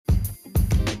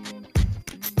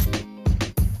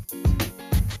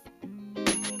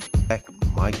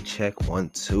Mic check, 1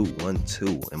 2 1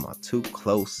 2. Am I too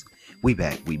close? We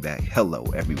back. Hello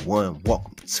everyone.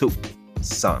 Welcome to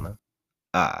Sana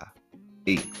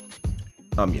IE.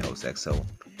 I'm your host XO.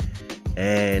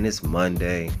 And it's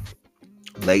Monday.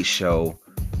 Late show.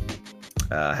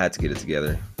 I had to get it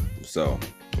together. So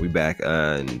we back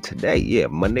and today,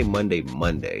 Monday, March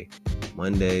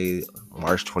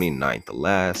 29th, the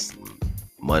last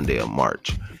Monday of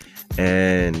March.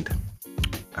 And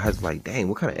I was like, dang,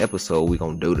 what kind of episode we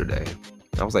gonna do today?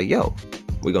 I was like,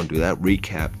 we're gonna do that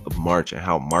recap of March and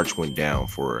how March went down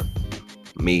for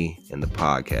me and the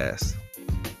podcast.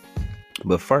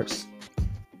 But first,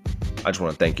 I just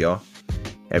want to thank y'all,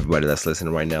 everybody that's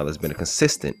listening right now, that's been a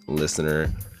consistent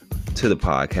listener to the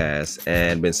podcast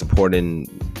and been supporting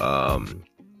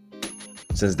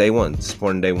since day one.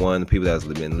 The people that's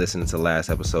been listening to the last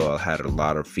episode, I had a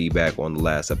lot of feedback on the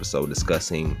last episode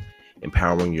discussing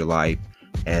empowering your life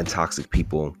and toxic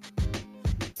people,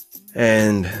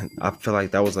 and I feel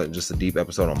like that was just a deep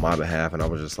episode on my behalf, and I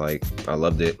was just like, I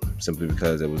loved it simply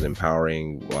because it was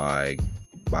empowering by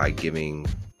giving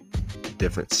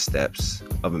different steps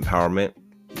of empowerment,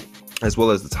 as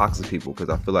well as the toxic people, because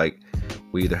I feel like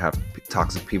we either have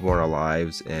toxic people in our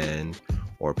lives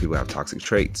or people have toxic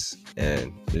traits,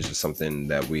 and it's just something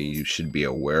that we should be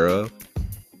aware of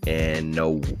and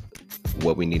know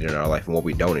what we need in our life and what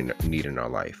we don't need in our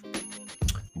life.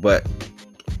 But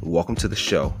welcome to the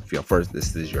show. If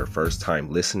this is your first time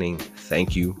listening,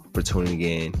 thank you for tuning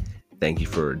in. Thank you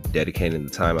for dedicating the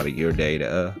time out of your day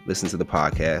to listen to the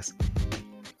podcast.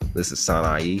 This is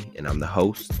Sana IE, and I'm the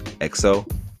host, XO.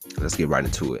 Let's get right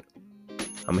into it.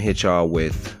 I'm gonna hit y'all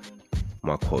with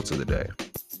my quotes of the day.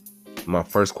 My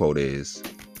first quote is,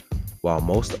 while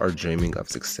most are dreaming of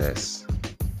success,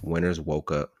 winners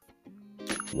wake up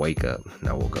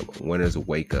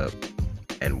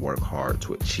and work hard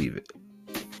to achieve it.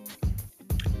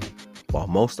 While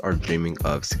most are dreaming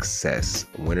of success,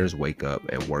 winners wake up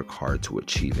and work hard to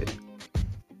achieve it.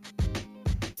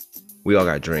 We all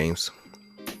got dreams.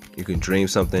 You can dream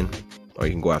something, or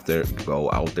you can go out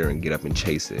there and get up and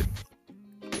chase it.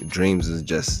 Dreams is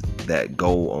just that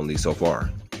goal only so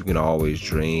far. You can always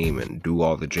dream and do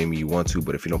all the dreaming you want to,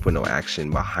 but if you don't put no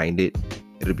action behind it,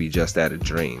 it'll be just that, a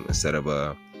dream instead of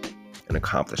an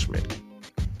accomplishment.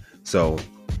 So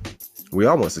we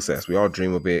all want success. We all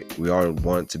dream of it. We all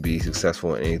want to be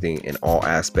successful in anything, in all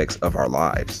aspects of our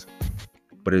lives.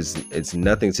 But it's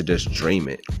nothing to just dream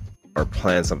it or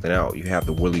plan something out. You have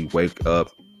to really wake up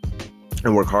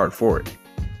and work hard for it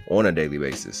on a daily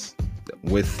basis.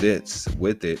 With it,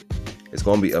 it's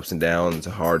going to be ups and downs,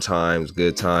 hard times,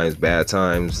 good times, bad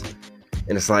times.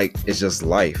 And it's just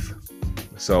life.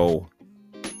 So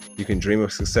you can dream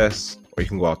of success, or you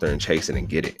can go out there and chase it and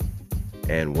get it.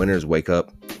 And winners wake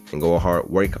up and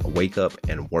wake up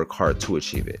and work hard to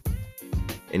achieve it.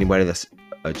 Anybody that's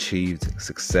achieved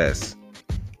success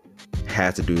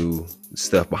had to do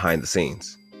stuff behind the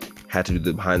scenes, had to do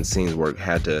the behind the scenes work,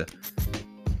 had to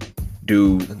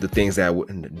do the things that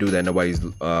nobody's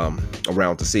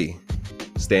around to see.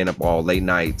 Staying up all late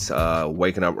nights,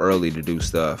 waking up early to do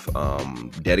stuff,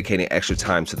 dedicating extra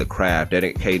time to the craft,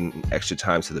 dedicating extra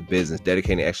time to the business,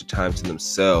 dedicating extra time to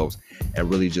themselves,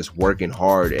 and really just working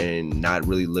hard and not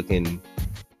really looking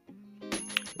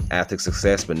at the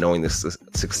success, but knowing the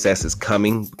success is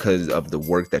coming because of the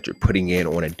work that you're putting in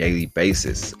on a daily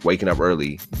basis, waking up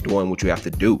early, doing what you have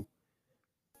to do.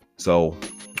 So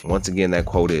once again, that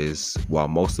quote is, while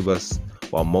most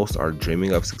are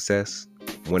dreaming of success,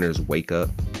 winners wake up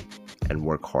and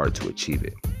work hard to achieve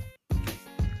it.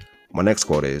 My next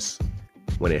quote is,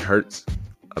 when it hurts,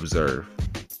 observe.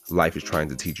 Life is trying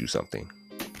to teach you something.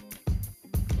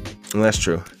 And that's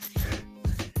true.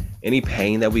 Any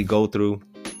pain that we go through,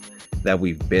 that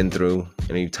we've been through,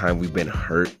 any time we've been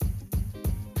hurt,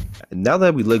 now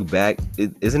that we look back,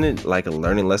 isn't it like a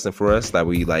learning lesson for us that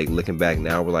we like looking back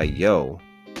now, we're like, the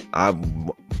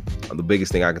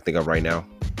biggest thing I can think of right now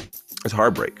is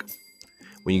heartbreak.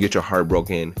 When you get your heart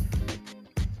broken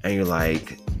and you're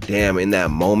like, damn, in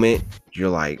that moment, you're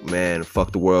like, man,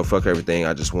 fuck the world, fuck everything.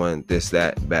 I just want this,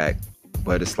 that back.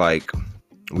 But it's like,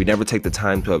 we never take the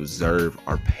time to observe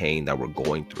our pain that we're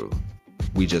going through.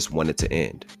 We just want it to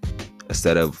end.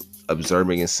 Instead of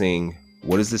observing and seeing,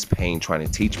 what is this pain trying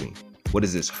to teach me? What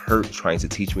is this hurt trying to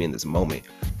teach me in this moment?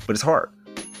 But it's hard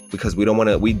because we don't want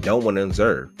to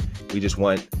observe. We just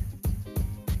want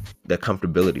the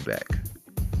comfortability back.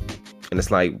 And it's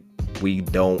like, we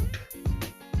don't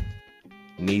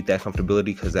need that comfortability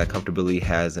because that comfortability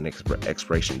has an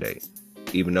expiration date.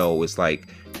 Even though it's like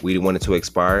we want it to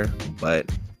expire, but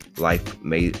life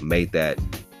made that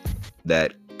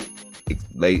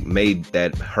made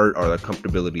that hurt or the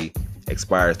comfortability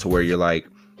expire to where you're like,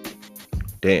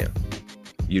 damn,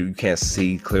 you can't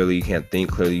see clearly, you can't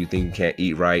think clearly, you think you can't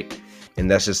eat right. And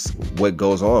that's just what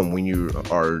goes on when you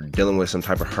are dealing with some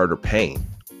type of hurt or pain.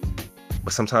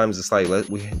 But sometimes it's like,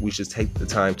 we should take the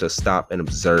time to stop and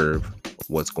observe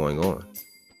what's going on.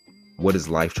 What is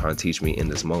life trying to teach me in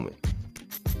this moment?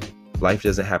 Life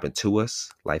doesn't happen to us,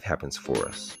 life happens for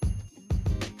us.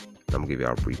 I'm gonna give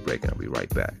y'all a brief break and I'll be right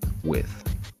back with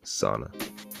Sana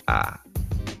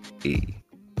IE.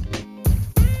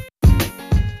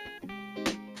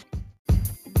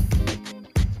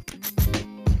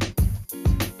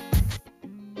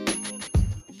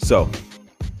 So,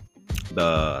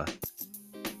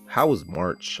 how was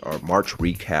March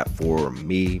recap for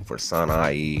me, for Sana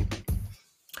IE,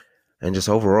 and just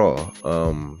overall,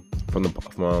 from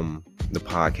the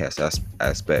podcast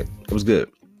aspect, it was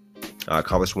good. I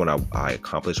accomplished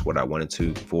what I wanted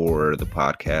to for the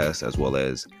podcast, as well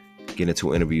as getting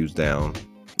the interviews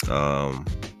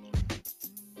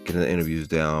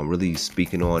down, really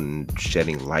speaking on and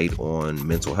shedding light on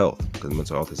mental health, because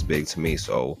mental health is big to me.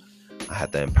 So I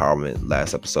had the empowerment.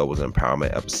 Last episode was an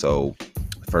empowerment episode.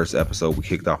 The first episode we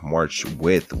kicked off March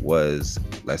with was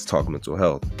Let's Talk Mental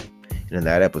Health. And in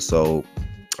that episode,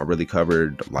 I really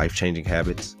covered life-changing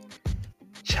habits,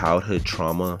 childhood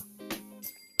trauma,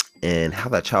 and how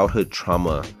that childhood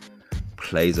trauma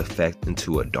plays effect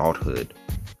into adulthood.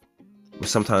 But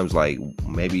sometimes, like,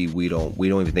 maybe we don't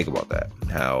even think about that.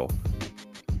 How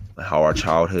our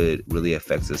childhood really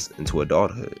affects us into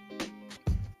adulthood.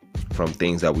 From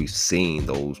things that we've seen,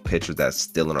 those pictures that's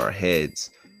still in our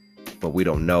heads, but we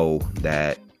don't know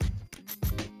that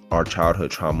our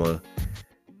childhood trauma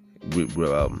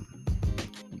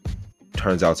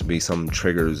turns out to be some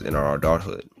triggers in our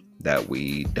adulthood that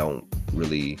we don't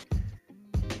really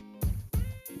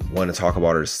want to talk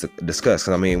about or discuss. Because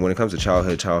I mean, when it comes to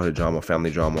childhood drama,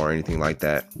 family drama, or anything like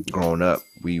that, growing up,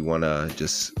 we want to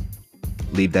just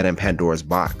leave that in Pandora's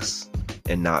box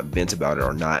and not vent about it,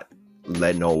 or not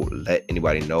let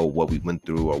anybody know what we went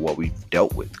through or what we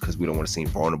dealt with, because we don't want to seem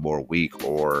vulnerable or weak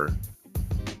or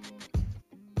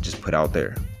just put out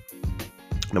there.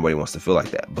 Nobody wants to feel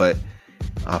like that. But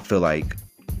I feel like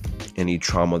any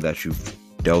trauma that you've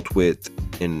dealt with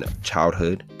in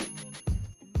childhood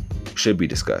should be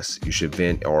discussed. You should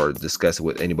vent or discuss it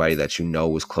with anybody that you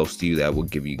know is close to you, that will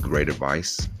give you great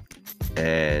advice,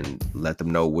 and let them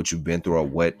know what you've been through,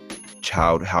 or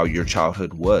how your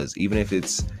childhood was. Even if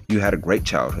it's you had a great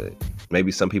childhood,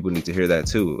 maybe some people need to hear that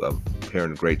too, of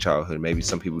hearing a great childhood. Maybe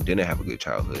some people didn't have a good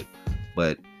childhood,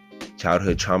 but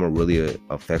childhood trauma really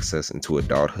affects us into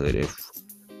adulthood if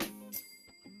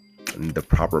the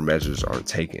proper measures aren't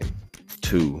taken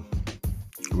to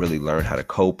really learn how to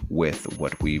cope with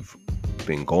what we've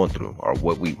been going through, or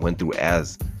what we went through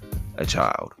as a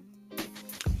child.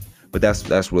 But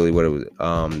that's really what it was.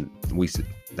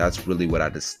 That's really what I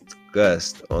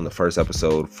discussed on the first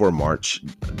episode for March,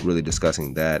 really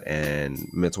discussing that and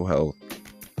mental health,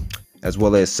 as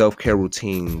well as self-care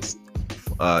routines,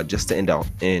 just to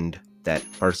end that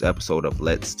first episode of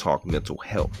Let's Talk Mental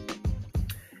Health.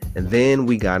 And then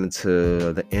we got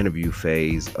into the interview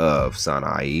phase of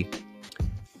Sana IE.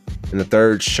 And the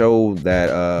third show that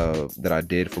I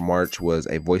did for March was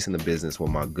A Voice in the Business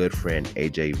with my good friend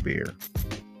AJ Veer.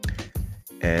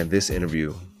 And this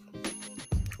interview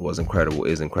is incredible.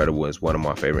 It's one of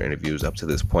my favorite interviews up to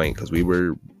this point, because we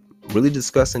were really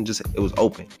discussing, it was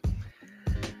open.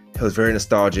 It was very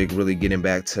nostalgic, really getting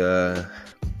back to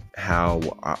how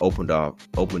I opened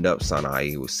up Sana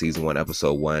IE with season 1,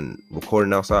 episode 1,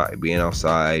 recording outside, being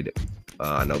outside.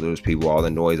 I know there was people, all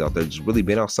the noise out there, just really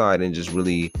being outside, and just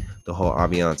really the whole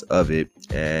ambiance of it,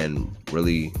 and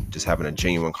really just having a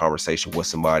genuine conversation with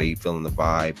somebody, feeling the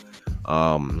vibe.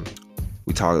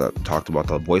 We talked about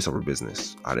the voiceover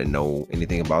business. I didn't know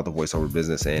anything about the voiceover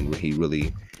business, and he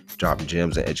really dropped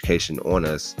gems and education on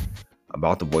us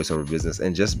about the voiceover business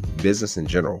and just business in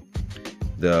general.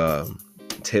 The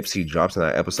tips he drops in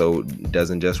that episode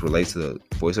doesn't just relate to the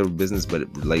voiceover business, but it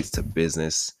relates to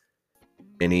business.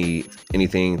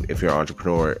 Anything, if you're an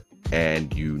entrepreneur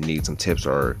and you need some tips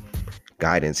or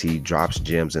guidance, he drops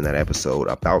gems in that episode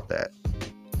about that,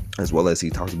 as well as he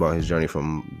talks about his journey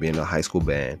from being a high school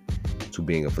band to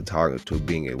being a photographer, to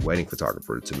being a wedding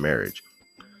photographer, to marriage.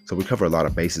 So we cover a lot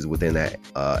of bases within that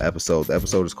episode. The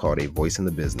episode is called A Voice in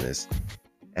the Business,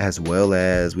 as well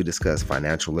as we discuss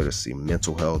financial literacy,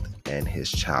 mental health, and his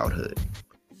childhood.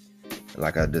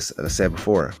 Like I said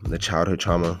before, the childhood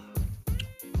trauma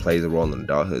plays a role in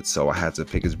adulthood. So I had to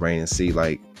pick his brain and see,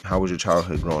 like, how was your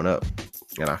childhood growing up?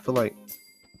 And I feel like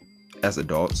as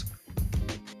adults,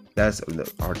 that's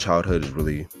our childhood is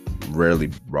really rarely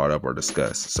brought up or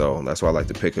discussed. So that's why I like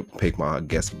to pick my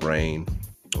guest brain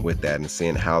with that and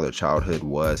seeing how their childhood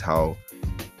was, how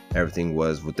everything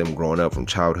was with them growing up from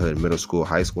childhood, middle school,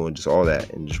 high school, and just all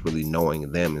that, and just really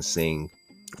knowing them and seeing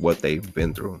what they've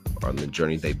been through on the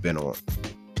journey they've been on.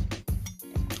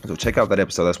 So check out that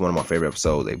episode. That's one of my favorite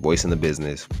episodes. A Voice in the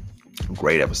Business.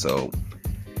 Great episode.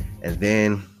 And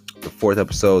then the fourth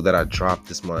episode that I dropped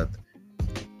this month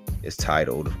is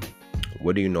titled,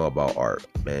 What Do You Know About Art?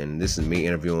 And this is me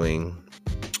interviewing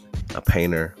a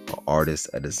painter, an artist,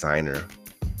 a designer,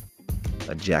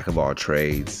 a jack of all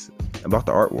trades about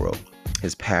the art world.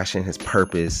 His passion, his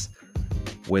purpose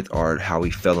with art, how he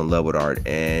fell in love with art,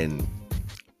 and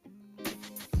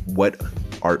what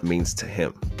art means to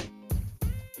him.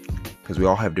 Because we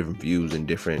all have different views and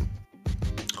different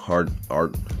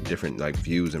different like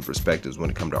views and perspectives when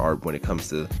it comes to art, when it comes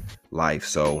to life.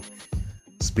 So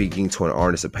speaking to an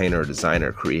artist, a painter, a designer,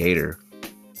 a creator,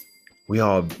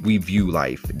 we view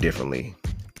life differently.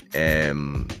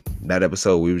 And that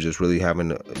episode, we were just really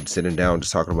sitting down,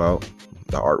 just talking about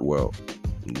the art world,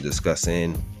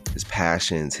 discussing his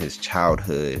passions, his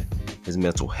childhood, his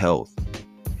mental health,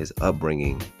 his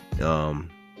upbringing.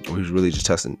 We was really just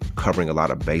covering a lot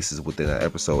of bases within that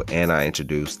episode. And I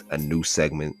introduced a new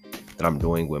segment that I'm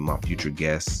doing with my future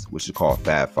guests, which is called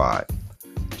Fab Five.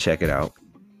 Check it out.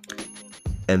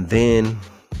 And then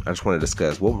I just want to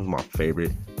discuss what was my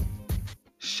favorite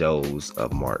shows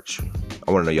of March.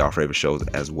 I want to know y'all favorite shows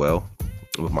as well.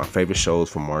 With my favorite shows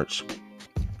from March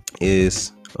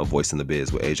is A Voice in the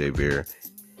Biz with AJ Veer.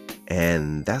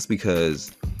 And that's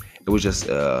because it was just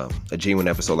a genuine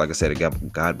episode. Like I said,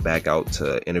 it got back out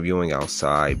to interviewing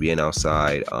outside, being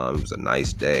outside. It was a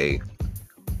nice day.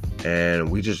 And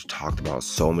we just talked about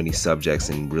so many subjects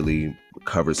and really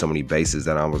covered so many bases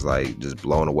that I was like just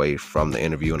blown away from the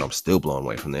interview. And I'm still blown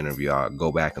away from the interview. I'll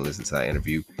go back and listen to that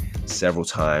interview several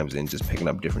times and just picking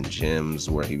up different gems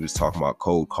where he was talking about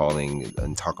cold calling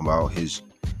and talking about his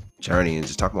journey and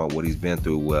just talking about what he's been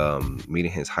through,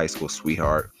 meeting his high school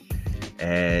sweetheart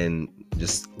and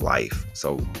just life.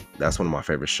 So that's one of my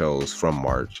favorite shows from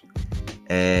March.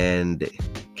 And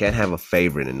can't have a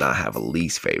favorite and not have a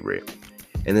least favorite.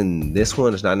 And then this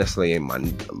one is not necessarily my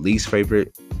least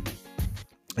favorite.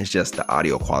 It's just the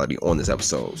audio quality on this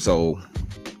episode. So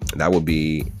that would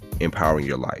be Empowering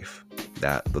Your Life.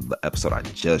 That the episode I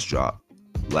just dropped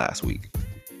last week.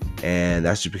 And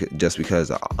that's just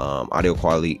because audio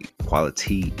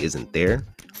quality isn't there,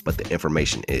 but the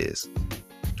information is.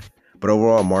 But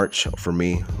overall, March for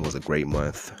me was a great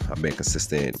month. I've been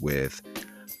consistent with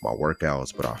my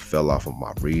workouts, but I fell off of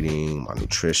my reading, my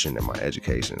nutrition, and my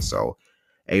education. So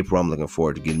April, I'm looking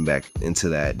forward to getting back into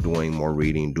that, doing more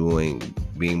reading,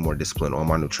 being more disciplined on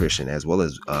my nutrition, as well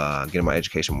as getting my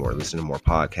education more, listening to more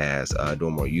podcasts,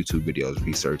 doing more YouTube videos,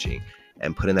 researching,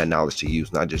 and putting that knowledge to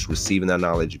use, not just receiving that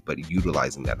knowledge, but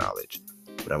utilizing that knowledge.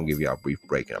 But I'm going to give y'all a brief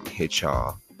break, and I'm going to hit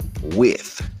y'all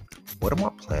with what are my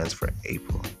plans for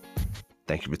April.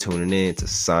 Thank you for tuning in to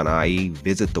Sanai.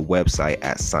 Visit the website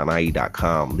at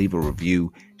sanai.com. Leave a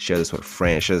review. Share this with a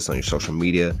friend. Share this on your social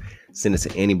media. Send it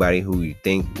to anybody who you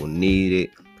think will need it.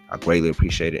 I greatly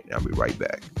appreciate it. And I'll be right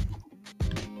back.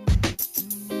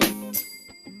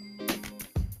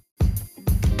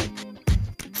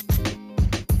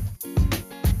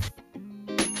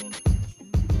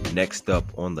 Next up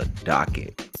on the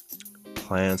docket,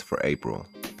 plans for April.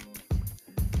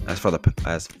 As for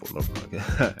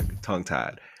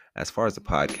tongue-tied. As far as the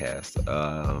podcast,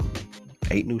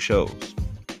 8 new shows.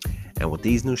 And with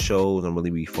these new shows, I'm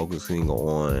really be focusing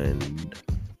on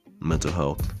mental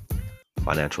health,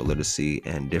 financial literacy,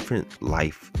 and different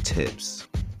life tips.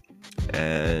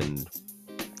 And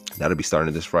that'll be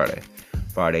starting this Friday,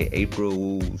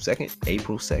 April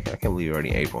 2nd. I can't believe we're already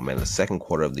in April, man. The second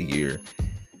quarter of the year.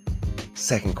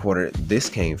 This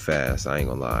came fast. I ain't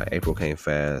gonna lie. April came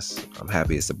fast. I'm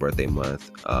happy it's the birthday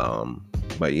month.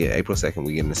 But yeah, April 2nd,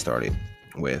 we getting it started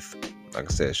with, like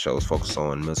I said, shows focused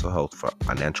on mental health,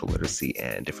 financial literacy,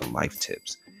 and different life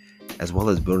tips, as well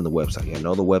as building the website. Yeah, I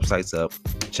know the website's up.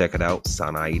 Check it out,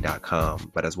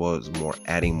 sanai.com. But as well as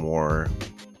adding more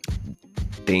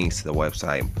things to the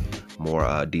website,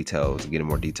 more details, getting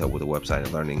more detail with the website,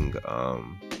 and learning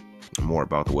more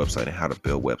about the website and how to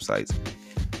build websites.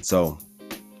 So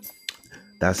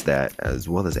that's that, as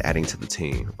well as adding to the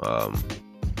team. I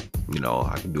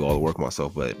can do all the work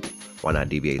myself, but why not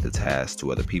deviate the task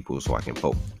to other people so I can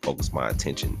focus my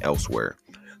attention elsewhere?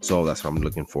 So that's what I'm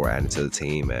looking for, adding to the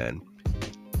team and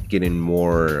getting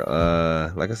more,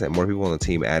 like I said, more people on the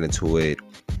team adding to it,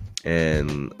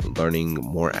 and learning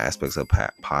more aspects of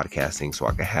podcasting so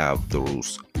I can have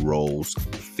those roles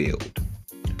filled.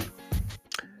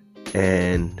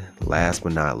 And last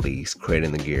but not least,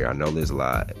 creating the gear. I know there's a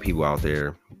lot of people out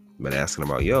there been asking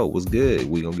about, yo, what's good?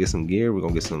 We gonna get some gear? We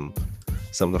gonna get something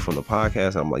from the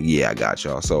podcast? I'm like, yeah, I got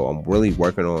y'all. So I'm really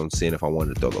working on seeing if I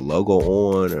want to throw the logo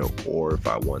on or if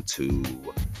I want to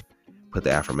put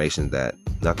the affirmations that,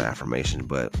 not the affirmation,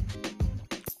 but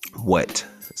what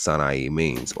Sana'i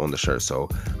means on the shirt. So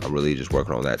I'm really just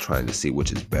working on that, trying to see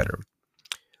which is better.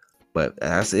 But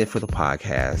that's it for the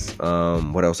podcast.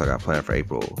 What else I got planned for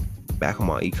April? Back on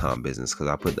my ecom business, because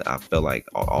I felt like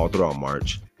all throughout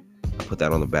March, I put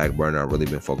that on the back burner. I've really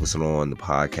been focusing on the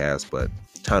podcast, but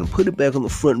trying to put it back on the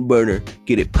front burner,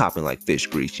 get it popping like fish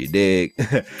grease, you dig?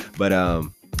 But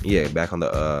yeah, back on the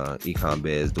ecom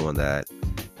biz, doing that,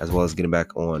 as well as getting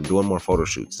back on doing more photo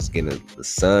shoots. The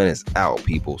sun is out,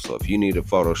 people. So if you need a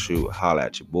photo shoot, holla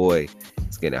at your boy.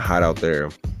 It's getting hot out there.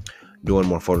 Doing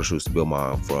more photo shoots to build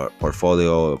my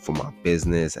portfolio for my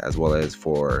business, as well as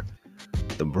for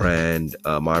the brand,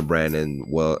 my brand, and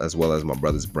as well as my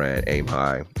brother's brand, Aim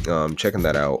High. Checking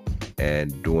that out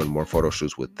and doing more photo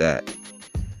shoots with that.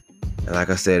 And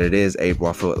like I said, it is April.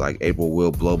 I feel like April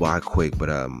will blow by quick, but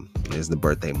it's the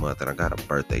birthday month, and I got a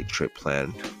birthday trip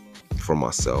planned for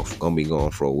myself. Gonna be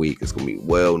going for a week. It's gonna be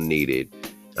well needed.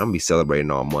 I'm gonna be celebrating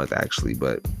all month actually,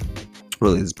 but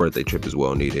really this birthday trip is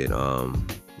well needed.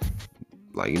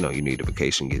 Like, you need a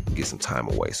vacation, get some time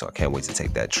away. So I can't wait to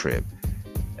take that trip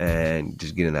and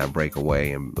just getting that break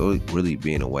away and really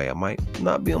being away. I might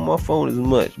not be on my phone as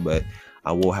much, but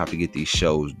I will have to get these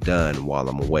shows done while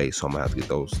I'm away. So I'm gonna have to get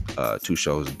those 2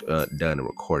 shows done and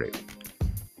recorded.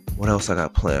 What else I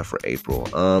got planned for April?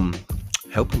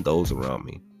 Helping those around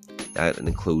me. That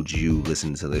includes you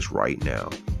listening to this right now.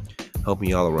 Helping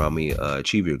y'all around me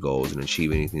achieve your goals and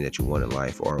achieve anything that you want in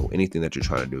life, or anything that you're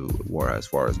trying to do, or as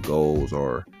far as goals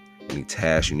or any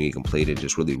tasks you need completed.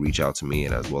 Just really reach out to me,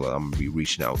 and as well, I'm gonna be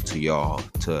reaching out to y'all,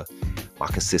 to my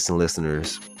consistent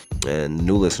listeners and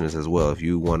new listeners as well. If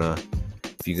you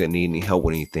need any help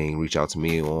with anything, reach out to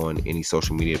me on any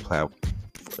social media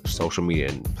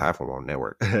and platform or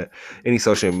network, any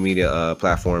social media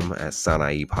platform at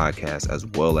Sana'i Podcast, as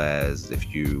well as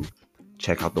if you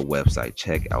check out the website,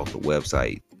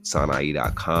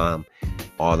 sana'i.com.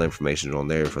 All the information is on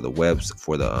there for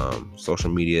the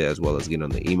social media, as well as getting on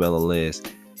the email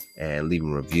list and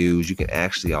leaving reviews. You can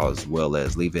actually, as well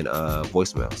as leaving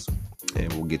voicemails,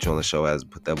 and we'll get you on the show as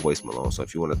put that voicemail on. So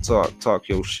if you want to talk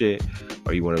your shit,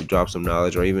 or you want to drop some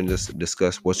knowledge, or even just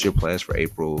discuss what's your plans for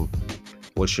April,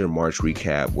 what's your March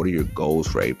recap, what are your goals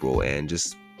for April, and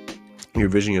just your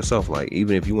vision yourself. Like,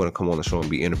 even if you want to come on the show and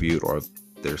be interviewed, or if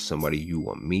there's somebody you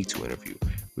want me to interview,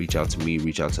 reach out to me,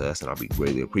 reach out to us, and I'll be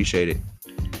greatly appreciated.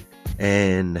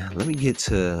 And let me get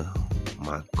to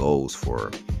my goals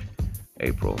for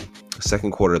April.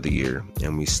 Second quarter of the year,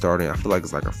 and we starting, I feel like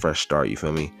it's like a fresh start, you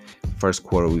feel me? First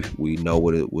quarter, we know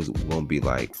what it was going to be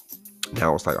like.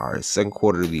 Now it's like, all right, second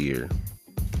quarter of the year,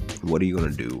 what are you going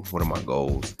to do? What are my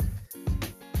goals?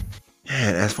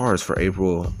 And as far as for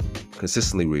April,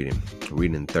 consistently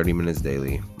reading 30 minutes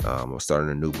daily. I'm starting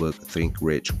a new book, Think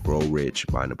Rich, Grow Rich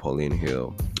by Napoleon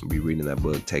Hill. I'll be reading that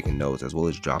book, taking notes, as well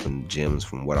as dropping gems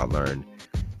from what I learned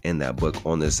in that book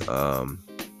on this on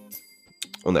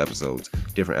the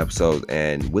different episodes.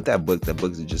 And with that book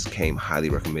just came highly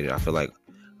recommended. I feel like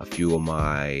a few of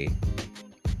my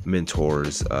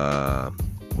mentors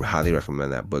highly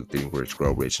recommend that book, Think Rich,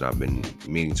 Grow Rich, and I've been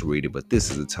meaning to read it, but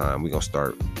this is the time we're gonna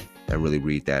start and really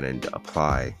read that and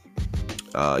apply,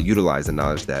 utilize the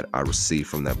knowledge that I received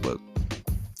from that book.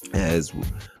 As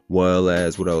well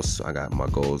as what else I got my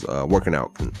goals, working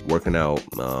out,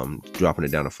 dropping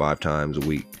it down to 5 times a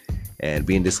week, and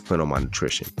being disciplined on my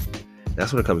nutrition.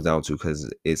 That's what it comes down to,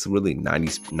 because it's really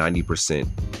 90%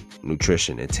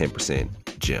 nutrition and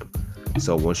 10% gym.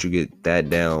 So once you get that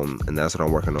down, and that's what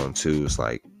I'm working on too, it's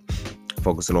like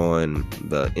focusing on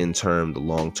the the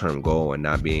long-term goal, and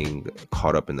not being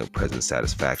caught up in the present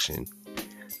satisfaction.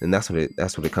 And that's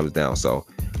what it comes down. So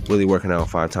really working out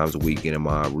 5 times a week, getting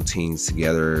my routines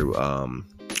together,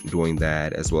 doing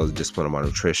that, as well as discipline on my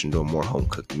nutrition, doing more home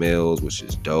cooked meals, which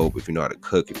is dope. If you know how to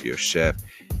cook, if you're a chef,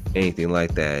 anything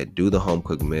like that, do the home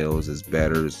cooked meals. It's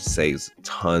better, it saves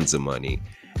tons of money,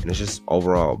 and it's just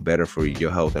overall better for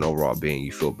your health and overall being.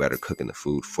 You feel better cooking the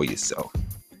food for yourself.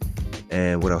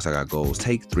 And what else I got goals?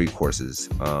 Take 3 courses.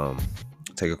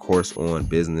 Take a course on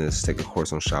business, take a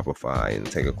course on Shopify, and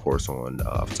take a course on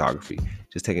photography.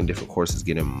 Just taking different courses,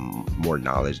 getting more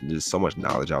knowledge. There's so much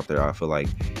knowledge out there, I feel like.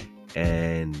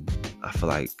 And I feel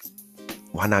like,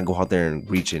 why not go out there and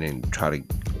reach it and try to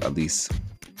at least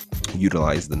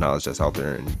utilize the knowledge that's out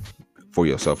there and for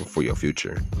yourself and for your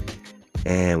future.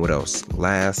 And what else?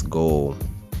 Last goal,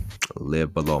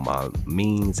 live below my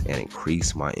means and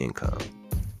increase my income.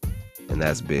 And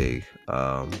that's big.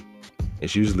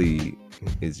 It's usually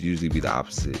be the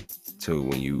opposite. So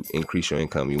when you increase your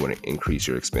income, you want to increase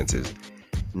your expenses.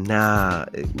 We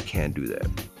can't do that.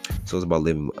 So it's about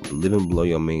living below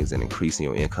your means and increasing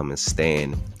your income and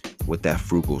staying with that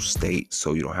frugal state.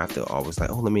 So you don't have to always like,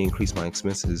 let me increase my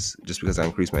expenses just because I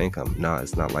increase my income.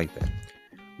 It's not like that.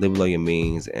 Live below your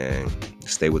means and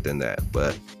stay within that.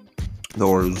 But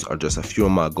those are just a few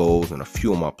of my goals and a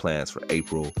few of my plans for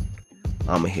April.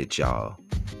 I'm gonna hit y'all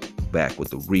back with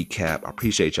the recap. I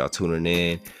appreciate y'all tuning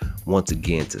in once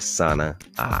again to Sana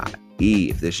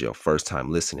IE. If this is your first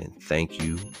time listening, thank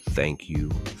you. I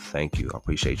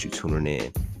appreciate you tuning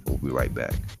in. We'll be right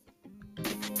back.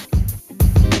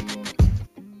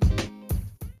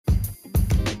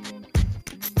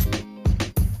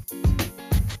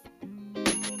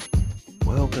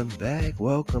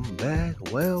 Welcome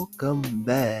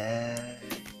back.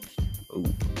 Ooh,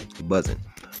 buzzing.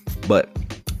 But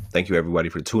thank you everybody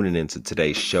for tuning in to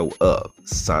today's show of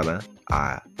Sana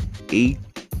IE.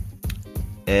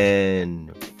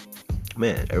 And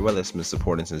man, everybody that's been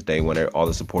supporting since day one, all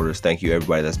the supporters, thank you.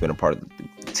 Everybody that's been a part of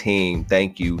the team,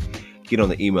 thank you. Get on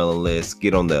the emailing list,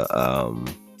 get on the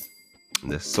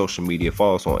social media,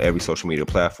 follow us on every social media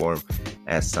platform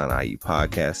at Sana IE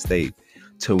Podcast. Stay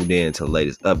tuned in to the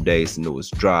latest updates, the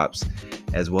newest drops,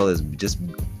 as well as just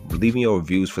leaving your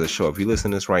reviews for the show. If you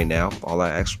listen to this right now, all I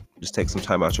ask, just take some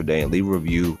time out your day and leave a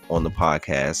review on the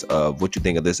podcast of what you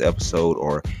think of this episode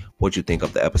or what you think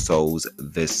of the episodes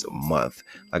this month.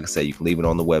 Like I said, you can leave it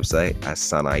on the website at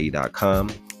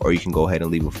sanae.com, or you can go ahead and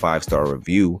leave a 5-star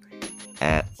review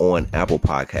on Apple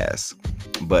Podcasts.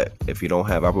 But if you don't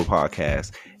have Apple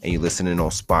Podcasts and you're listening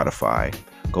on Spotify,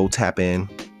 go tap in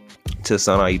to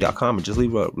sanae.com and just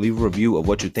leave a review of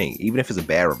what you think. Even if it's a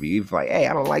bad review, if like, hey,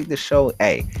 I don't like this show,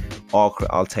 hey,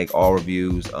 I'll take all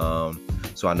reviews, so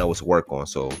I know what to work on.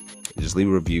 So just leave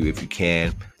a review if you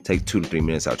can. Take 2 to 3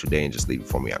 minutes out your day and just leave it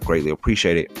for me. I greatly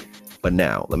appreciate it. But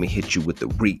now let me hit you with the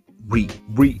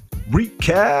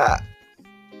recap.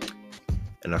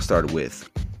 And I started with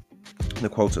the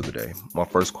quotes of the day. My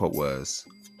first quote was,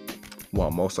 while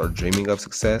most are dreaming of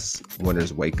success,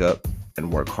 winners wake up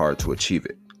and work hard to achieve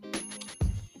it.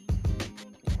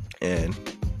 And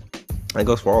that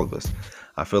goes for all of us.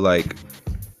 I feel like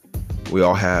we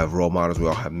all have role models, we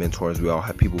all have mentors, we all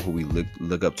have people who we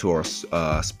look up to or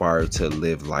aspire to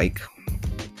live like.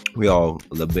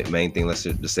 The main thing, let's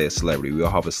just say a celebrity. We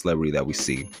all have a celebrity that we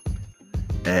see.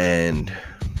 And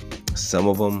some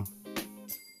of them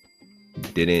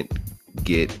didn't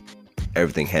get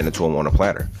everything handed to them on a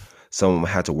platter. Some of them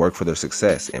had to work for their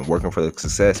success, and working for their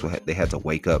success, they had to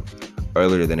wake up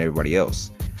earlier than everybody else.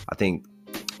 I think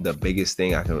the biggest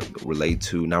thing I can not relate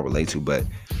to, but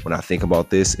when I think about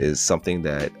this is something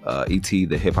that E.T.,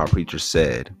 the hip hop preacher,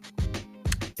 said,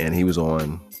 and he was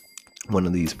on one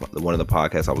of the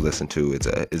podcasts I was listening to. It's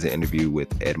an interview with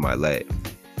Ed Milet,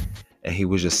 and he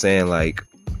was just saying, like,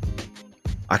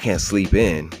 I can't sleep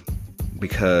in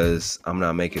because I'm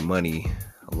not making money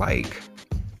like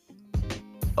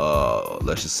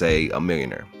let's just say a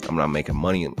millionaire. I'm not making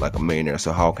money like a millionaire,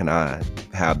 so how can I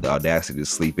have the audacity to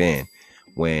sleep in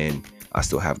when I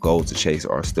still have goals to chase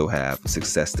or still have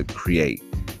success to create,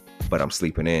 but I'm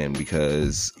sleeping in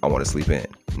because I want to sleep in?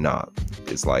 Nah,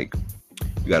 it's like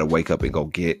you got to wake up and go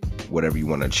get whatever you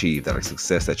want to achieve, that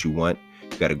success that you want.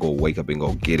 You got to go wake up and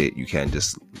go get it. You can't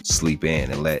just sleep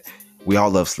in and we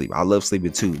all love sleep. I love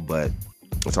sleeping too, but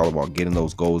it's all about getting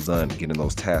those goals done, getting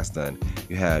those tasks done.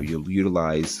 You'll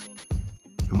utilize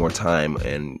more time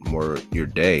and more your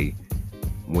day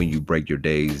when you break your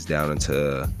days down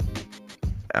into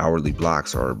hourly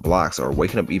blocks or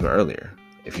waking up even earlier.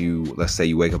 If let's say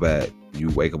you wake up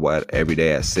every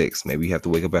day at 6, maybe you have to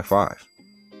wake up at 5.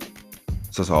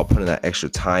 So it's all putting that extra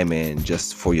time in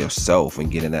just for yourself and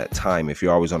getting that time. If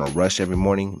you're always on a rush every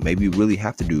morning, maybe you really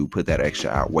have to put that extra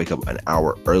hour, wake up an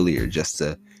hour earlier just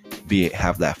to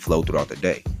have that flow throughout the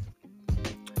day.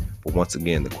 But once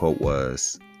again, the quote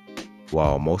was,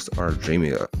 while most are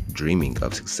dreaming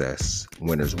of success,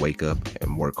 winners wake up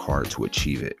and work hard to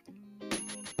achieve it.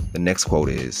 The next quote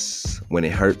is, when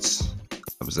it hurts,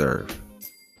 observe.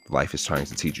 Life is trying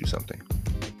to teach you something.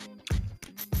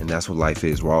 And that's what life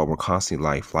is. We're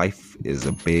constantly life is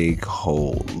a big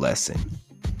whole lesson.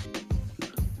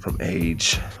 From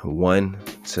age 1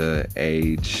 to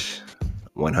age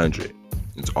 100.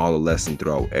 It's all a lesson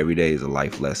throughout. Every day is a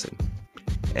life lesson.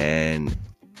 And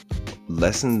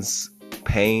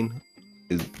pain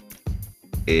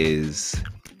is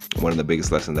One of the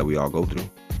biggest lessons that we all go through.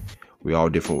 We all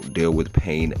deal with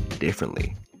pain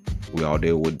differently. We all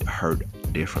deal with hurt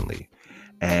differently.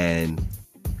 And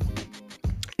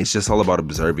it's just all about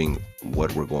observing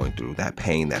what we're going through, that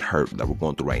pain, that hurt that we're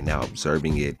going through right now,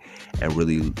 observing it and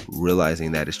really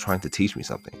realizing that it's trying to teach me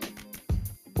something.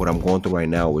 What I'm going through right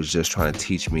now is just trying to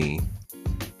teach me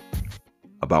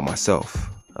about myself,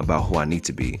 about who I need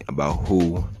to be, about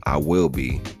who I will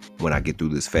be when I get through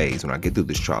this phase, when I get through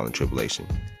this trial and tribulation.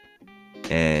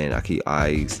 And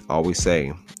I always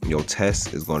say, your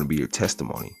test is going to be your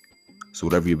testimony. So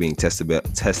whatever you're being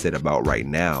tested about right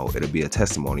now, it'll be a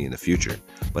testimony in the future.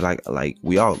 But like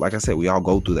I said, we all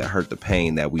go through that hurt, the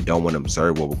pain that we don't want to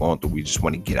observe what we're going through. We just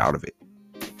want to get out of it.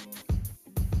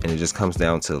 And it just comes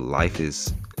down to life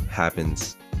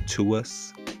happens to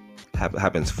us,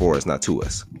 happens for us, not to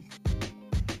us.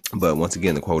 But once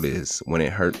again, the quote is, when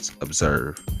it hurts,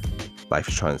 observe. Life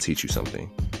is trying to teach you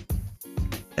something.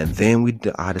 And then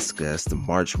I discussed the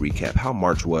March recap, how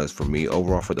March was for me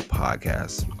overall for the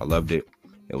podcast. I loved it.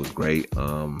 It was great.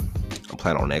 I'm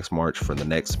planning on next March for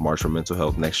mental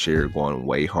health next year, going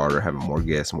way harder, having more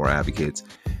guests, more advocates,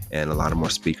 and a lot of more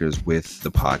speakers with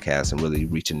the podcast and really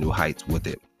reaching new heights with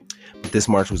it. But this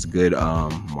March was a good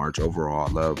March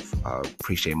overall. I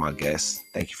appreciate my guests.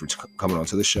 Thank you for coming on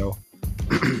to the show.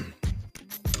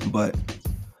 But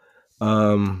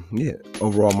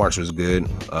overall March was good.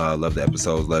 Loved the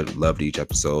episodes, loved each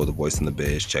episode. The Voice in the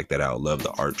Biz, check that out. Loved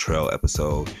the Art Trail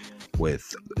episode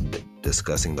with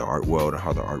discussing the art world and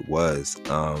how the art was.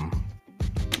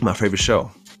 My favorite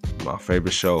show,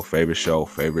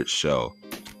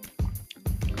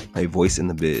 A Voice in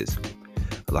the Biz.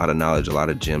 A lot of knowledge, a lot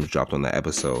of gems dropped on that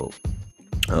episode.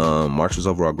 March was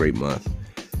overall a great month,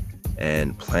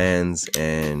 and plans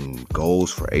and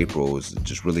goals for April is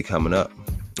just really coming up.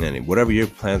 And whatever your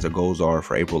plans or goals are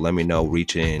for April, let me know.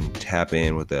 Reach in, tap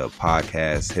in with the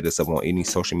podcast, hit us up on any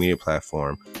social media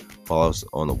platform, follow us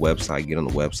on the website, get on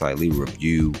the website, leave a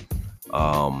review.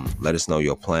 Let us know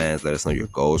your plans, let us know your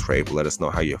goals for April, let us know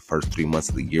how your first 3 months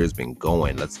of the year has been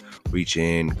going. Let's reach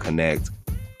in, connect,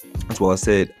 as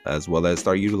well as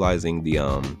start utilizing the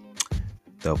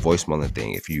voicemailing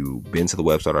thing. If you've been to the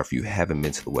website, or if you haven't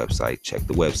been to the website, check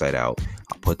the website out.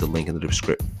 I'll put the link in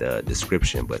the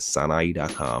description, but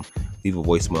sanai.com. Leave a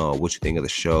voicemail. What you think of the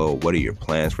show? What are your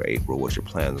plans for April? What's your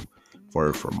plans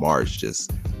for March?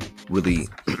 Just really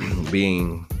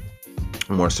being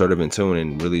more assertive in tune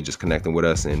and really just connecting with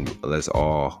us, and let's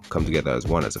all come together as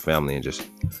one, as a family, and just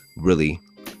really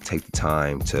take the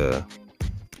time to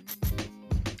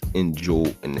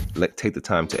enjoy and take the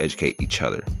time to educate each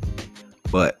other.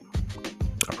 But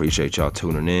I appreciate y'all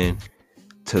tuning in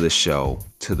to the show,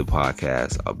 to the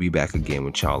podcast. I'll be back again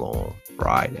with y'all on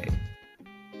Friday,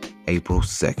 April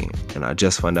 2nd. And I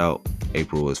just found out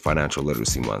April is Financial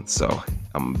Literacy Month. So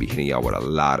I'm going to be hitting y'all with a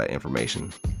lot of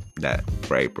information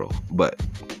for April. But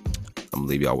I'm going to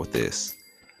leave y'all with this.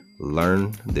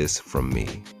 Learn this from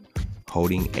me.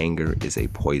 Holding anger is a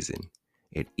poison.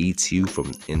 It eats you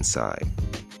from inside.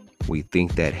 We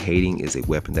think that hating is a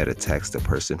weapon that attacks the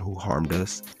person who harmed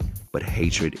us, but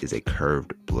hatred is a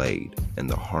curved blade, and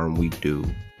the harm we do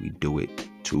it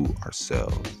to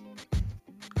ourselves.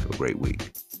 Have a great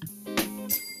week.